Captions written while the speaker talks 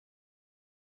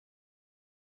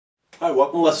Hi,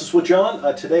 welcome to Lessons with John.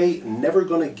 Today, never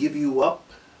going to give you up,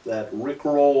 that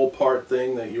Rickroll part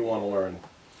thing that you want to learn.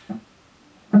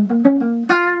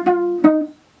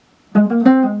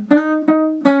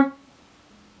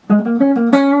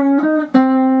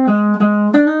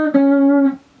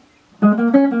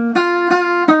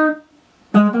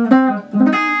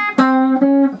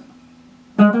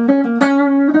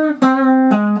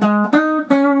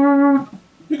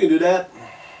 You can do that.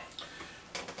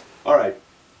 All right.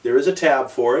 There is a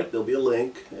tab for it. There'll be a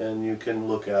link and you can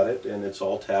look at it and it's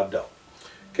all tabbed out.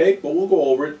 Okay, but we'll go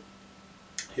over it.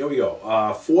 Here we go.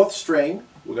 Fourth string,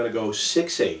 we're going to go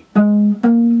 6/8.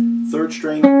 Third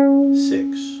string,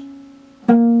 6.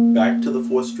 Back to the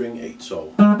fourth string, 8.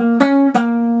 So,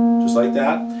 just like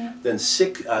that. Then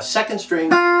second string,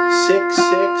 6,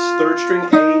 6. Third string,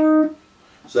 8.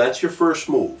 So that's your first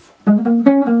move.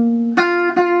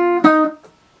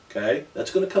 Okay, that's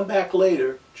going to come back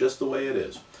later, just the way it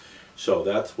is. So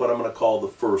that's what I'm going to call the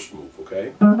first move,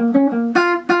 okay?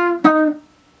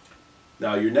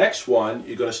 Now your next one,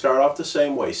 you're going to start off the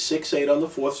same way. 6, 8 on the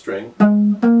fourth string.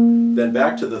 Then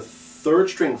back to the third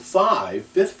string 5,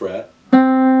 5th fret.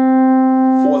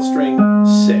 Fourth string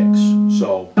 6.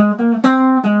 So,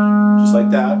 just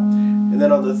like that. And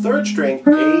then on the third string, 8,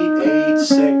 8,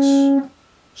 6.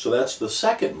 So that's the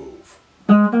second move.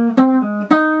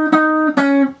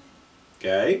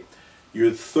 Okay?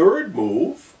 Your third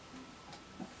move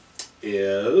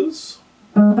is,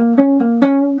 there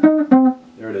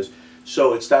it is.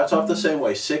 So it starts off the same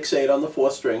way, 6, 8 on the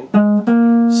fourth string,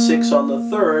 6 on the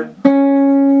third,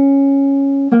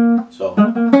 so,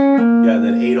 yeah, and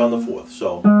then 8 on the fourth.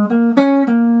 So,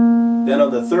 then on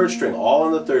the third string, all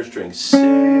on the third string, 6,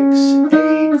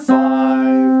 8,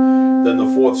 5, then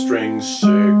the fourth string, 6, 6,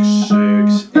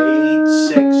 8,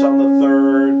 6 on the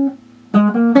third,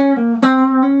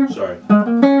 sorry.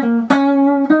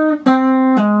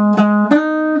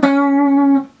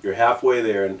 You're halfway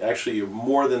there, and actually you're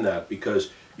more than that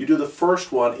because you do the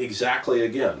first one exactly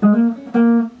again.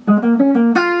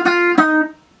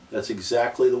 That's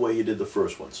exactly the way you did the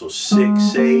first one. So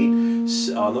 6,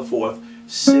 8 on the fourth,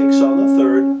 6 on the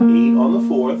third, 8 on the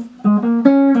fourth,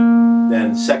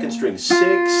 then second string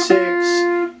 6, 6,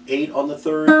 8 on the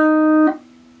third.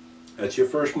 That's your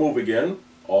first move again,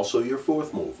 also your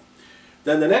fourth move.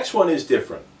 Then the next one is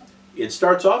different. It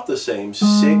starts off the same,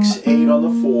 6, 8 on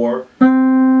the 4,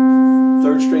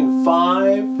 third string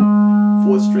 5,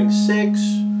 fourth string 6,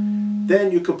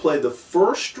 then you can play the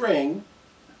first string,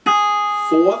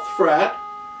 4th fret,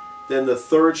 then the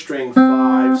third string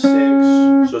 5,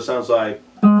 6, so it sounds like,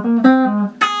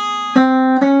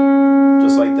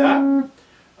 just like that.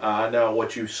 Now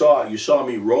what you saw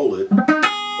me roll it,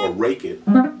 or rake it,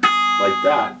 like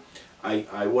that.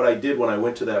 What I did when I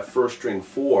went to that first string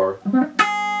 4,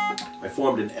 I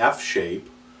formed an F shape,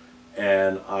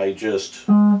 and I just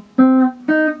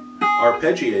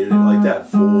arpeggiated it like that,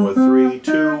 4, 3,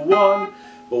 2, 1.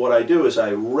 But what I do is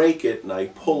I rake it and I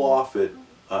pull off it,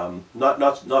 not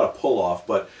a pull off,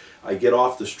 but I get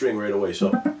off the string right away.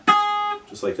 So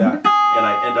just like that, and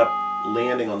I end up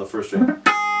landing on the first string,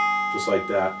 just like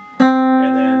that.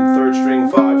 And then third string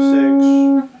 5,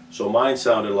 6. So mine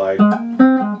sounded like.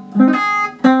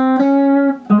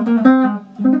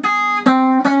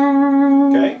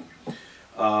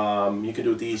 You can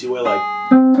do it the easy way like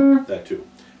that too.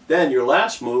 Then your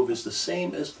last move is the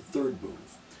same as the third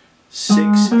move. 6,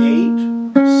 8,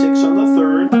 6 on the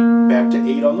third, back to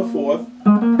 8 on the fourth.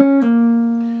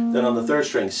 Then on the third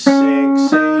string, 6,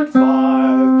 8,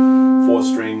 5, fourth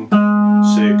string,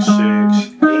 6, 6,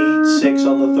 8, 6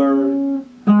 on the third.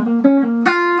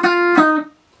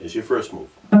 Is your first move.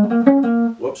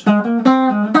 Whoops.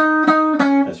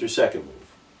 That's your second move.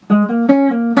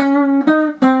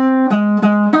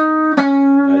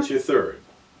 That's your third.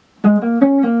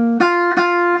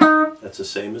 That's the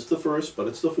same as the first, but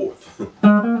it's the fourth.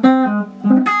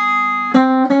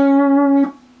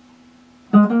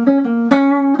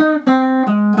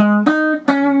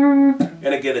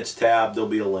 And again, it's tabbed. There'll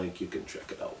be a link. You can check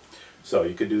it out. So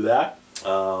you could do that.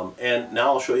 And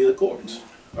now I'll show you the chords.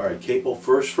 All right, capo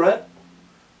first fret.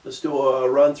 Let's do a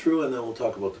run through and then we'll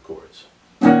talk about the chords.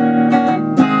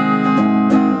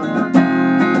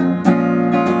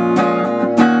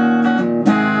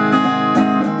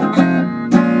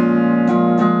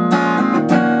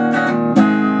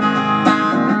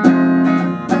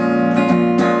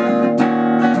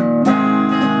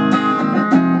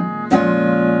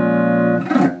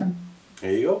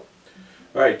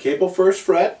 Alright, capo first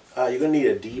fret, you're going to need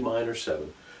a D minor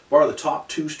 7. Borrow the top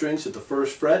 2 strings at the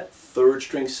first fret, third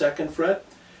string 2nd fret.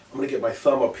 I'm going to get my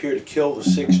thumb up here to kill the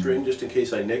 6th string just in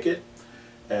case I nick it.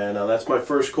 And that's my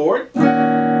first chord.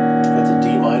 That's a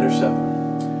D minor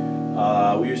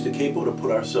 7. We used a capo to put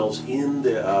ourselves in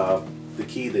the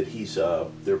key that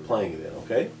they're playing it in,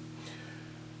 okay?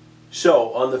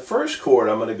 So on the first chord,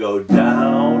 I'm going to go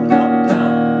down, up,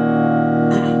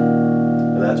 down.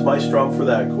 And that's my strum for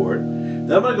that chord.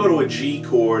 Then I'm going to go to a G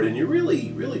chord, and you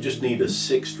really just need a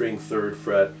 6-string 3rd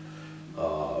fret,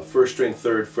 1st string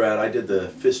 3rd fret. I did the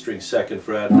 5th string 2nd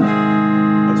fret.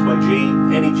 That's my G.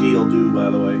 Any G will do, by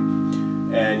the way.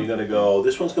 And you're going to go,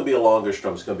 this one's going to be a longer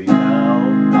strum. It's going to be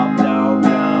down, up, down,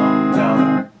 down,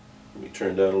 down. Let me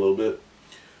turn down a little bit.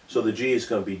 So the G is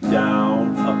going to be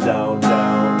down, up, down,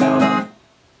 down, down, up.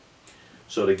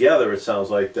 So together it sounds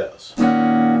like this. I'll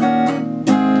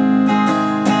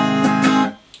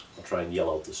try and yell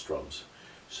out the strums.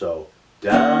 So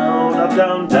down, up,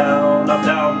 down, down, up,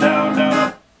 down, down, down,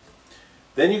 up.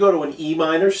 Then you go to an E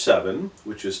minor 7,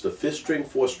 which is the 5th string,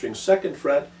 4th string, 2nd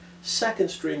fret, 2nd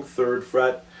string, 3rd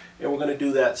fret, and we're going to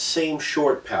do that same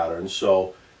short pattern.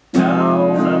 So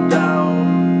down, up,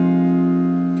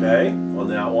 down, okay, on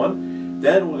that one.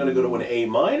 Then we're going to go to an A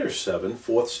minor 7,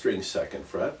 4th string, 2nd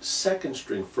fret, 2nd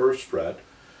string, 1st fret.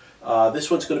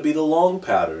 This one's going to be the long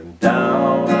pattern,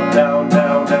 down, up, down,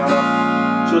 down, down,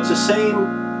 up. So it's the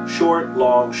same short,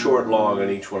 long on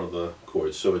each one of the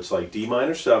chords. So it's like D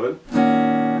minor 7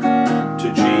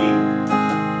 to G,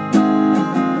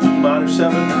 E minor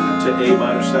 7 to A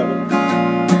minor 7.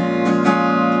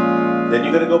 Then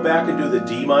you're going to go back and do the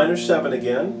D minor 7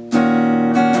 again,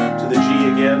 to the G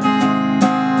again.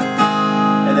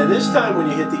 And then this time when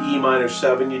you hit the E minor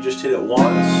 7, you just hit it once,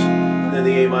 and then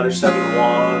the A minor 7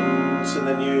 once, and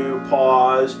then you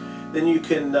pause. Then you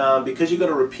can, because you're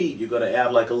going to repeat, you're going to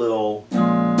add like a little,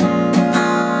 on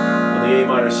the A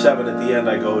minor 7 at the end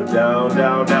I go down,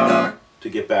 down, down, up to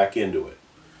get back into it.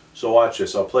 So watch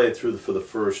this, I'll play it through for the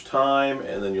first time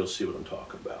and then you'll see what I'm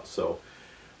talking about. So,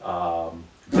 down,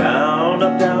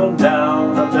 up, down,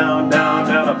 down, up, down, down,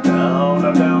 down, up, down,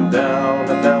 up, down, down,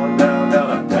 up, down, down,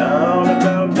 down, up, down, up,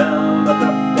 down, down, up,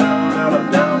 down, down,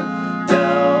 up, down,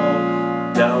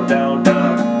 down, down, down,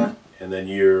 down, and then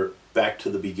you're back to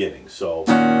the beginning. So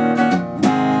the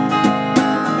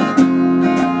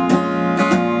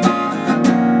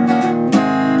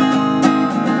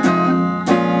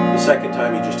second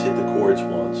time you just hit the chords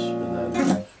once and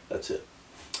then that's it.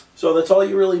 So that's all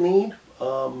you really need.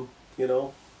 You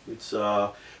know, it's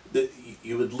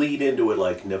you would lead into it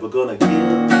like never gonna give you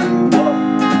up,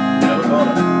 never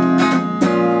gonna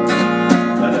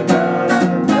da, da, da,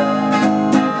 da, da.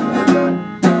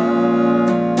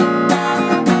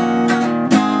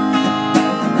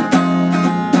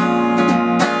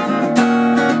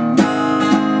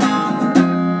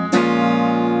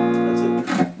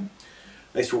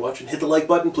 Thanks for watching. Hit the like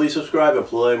button, please subscribe, and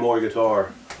play more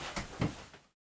guitar.